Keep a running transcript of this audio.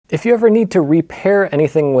If you ever need to repair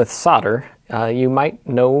anything with solder, you might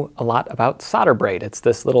know a lot about solder braid. It's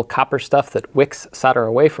this little copper stuff that wicks solder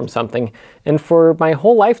away from something. And for my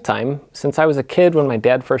whole lifetime, since I was a kid when my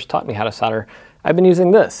dad first taught me how to solder, I've been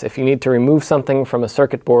using this. If you need to remove something from a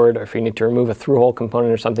circuit board, or if you need to remove a through-hole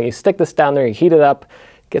component or something, you stick this down there, you heat it up,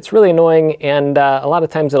 it gets really annoying, and a lot of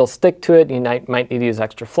times it'll stick to it, you might need to use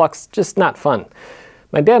extra flux, just not fun.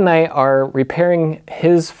 My dad and I are repairing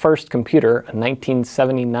his first computer, a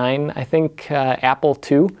 1979, I think, Apple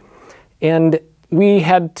II, and we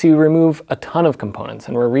had to remove a ton of components,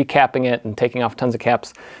 and we're recapping it and taking off tons of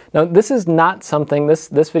caps. Now, this is not something, this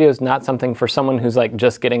video is not something for someone who's like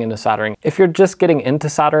just getting into soldering. If you're just getting into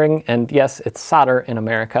soldering, and yes, it's solder in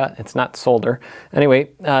America, it's not solder. Anyway,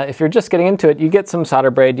 if you're just getting into it, you get some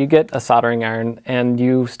solder braid, you get a soldering iron, and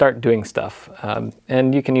you start doing stuff.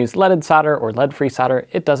 And you can use leaded solder or lead-free solder,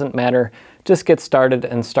 it doesn't matter. Just get started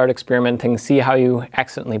and start experimenting, see how you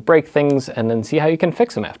accidentally break things, and then see how you can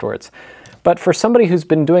fix them afterwards. But for somebody who's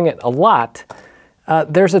been doing it a lot,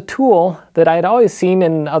 there's a tool that I had always seen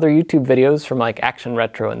in other YouTube videos from like Action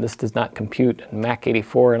Retro and This Does Not Compute and Mac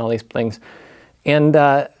 84 and all these things. And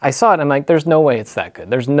I saw it and I'm like, there's no way it's that good.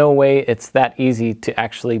 There's no way it's that easy to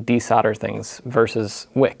actually desolder things versus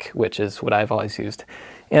wick, which is what I've always used.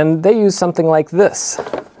 And they use something like this.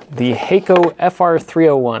 The Hakko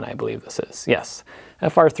FR-301, I believe this is. Yes,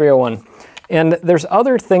 FR-301. And there's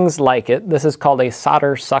other things like it. This is called a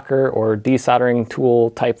solder sucker or desoldering tool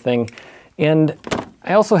type thing. And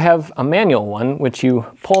I also have a manual one, which you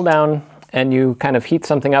pull down and you kind of heat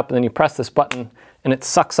something up and then you press this button and it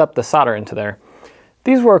sucks up the solder into there.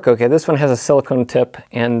 These work okay. This one has a silicone tip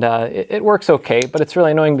and it works okay, but it's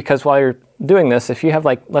really annoying because while you're doing this, if you have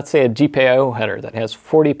like, let's say a GPIO header that has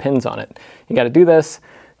 40 pins on it, you gotta do this,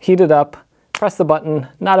 heat it up, press the button,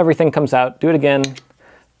 not everything comes out, do it again,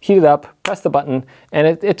 heat it up, press the button, and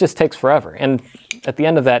it just takes forever. And at the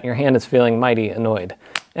end of that, your hand is feeling mighty annoyed.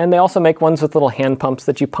 And they also make ones with little hand pumps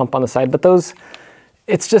that you pump on the side, but those,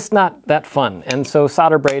 it's just not that fun. And so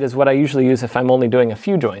solder braid is what I usually use if I'm only doing a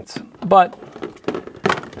few joints. But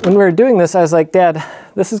when we were doing this, I was like, Dad,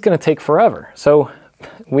 this is gonna take forever. So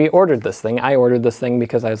we ordered this thing. I ordered this thing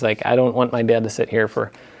because I was like, I don't want my dad to sit here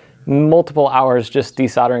for multiple hours just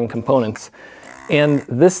desoldering components. And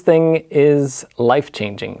this thing is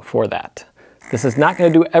life-changing for that. This is not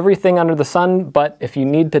going to do everything under the sun, but if you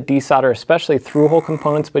need to desolder, especially through-hole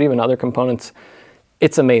components, but even other components,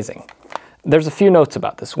 it's amazing. There's a few notes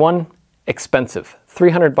about this. One, expensive.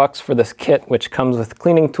 $300 for this kit, which comes with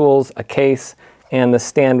cleaning tools, a case, and the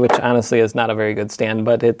stand, which honestly is not a very good stand,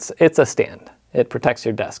 but it's a stand. It protects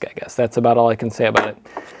your desk, I guess. That's about all I can say about it.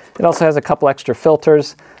 It also has a couple extra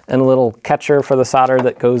filters and a little catcher for the solder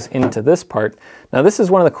that goes into this part. Now this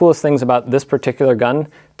is one of the coolest things about this particular gun.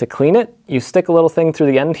 To clean it, you stick a little thing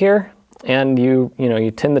through the end here and you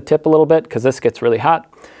tin the tip a little bit because this gets really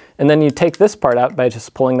hot. And then you take this part out by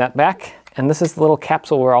just pulling that back, and this is the little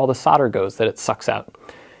capsule where all the solder goes that it sucks out.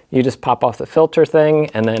 You just pop off the filter thing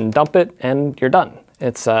and then dump it and you're done.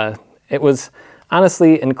 It was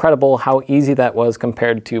honestly incredible how easy that was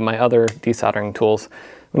compared to my other desoldering tools.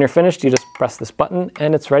 When you're finished, you just press this button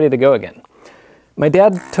and it's ready to go again. My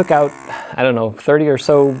dad took out, I don't know, 30 or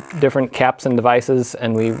so different caps and devices,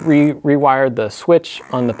 and we rewired the switch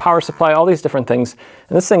on the power supply, all these different things.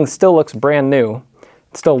 And this thing still looks brand new.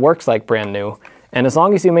 It still works like brand new. And as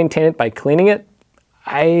long as you maintain it by cleaning it,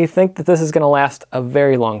 I think that this is gonna last a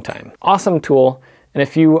very long time. Awesome tool. And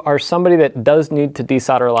if you are somebody that does need to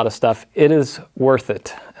desolder a lot of stuff, it is worth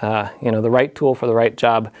it. The right tool for the right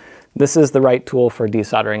job. This is the right tool for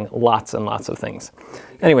desoldering lots and lots of things.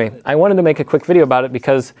 Anyway, I wanted to make a quick video about it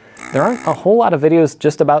because there aren't a whole lot of videos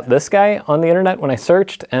just about this guy on the internet when I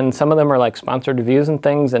searched, and some of them are like sponsored reviews and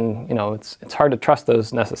things, and it's hard to trust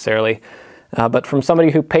those necessarily. But from somebody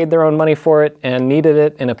who paid their own money for it and needed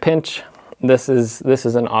it in a pinch, this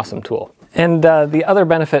is an awesome tool. And the other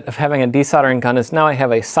benefit of having a desoldering gun is now I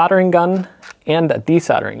have a soldering gun and a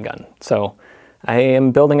desoldering gun. So I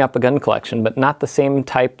am building up a gun collection, but not the same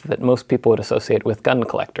type that most people would associate with gun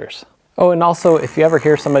collectors. Oh, and also, if you ever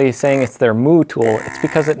hear somebody saying it's their moo tool, it's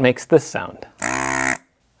because it makes this sound.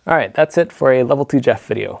 All right, that's it for a Level 2 Jeff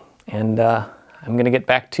video. And I'm gonna get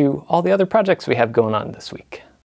back to all the other projects we have going on this week.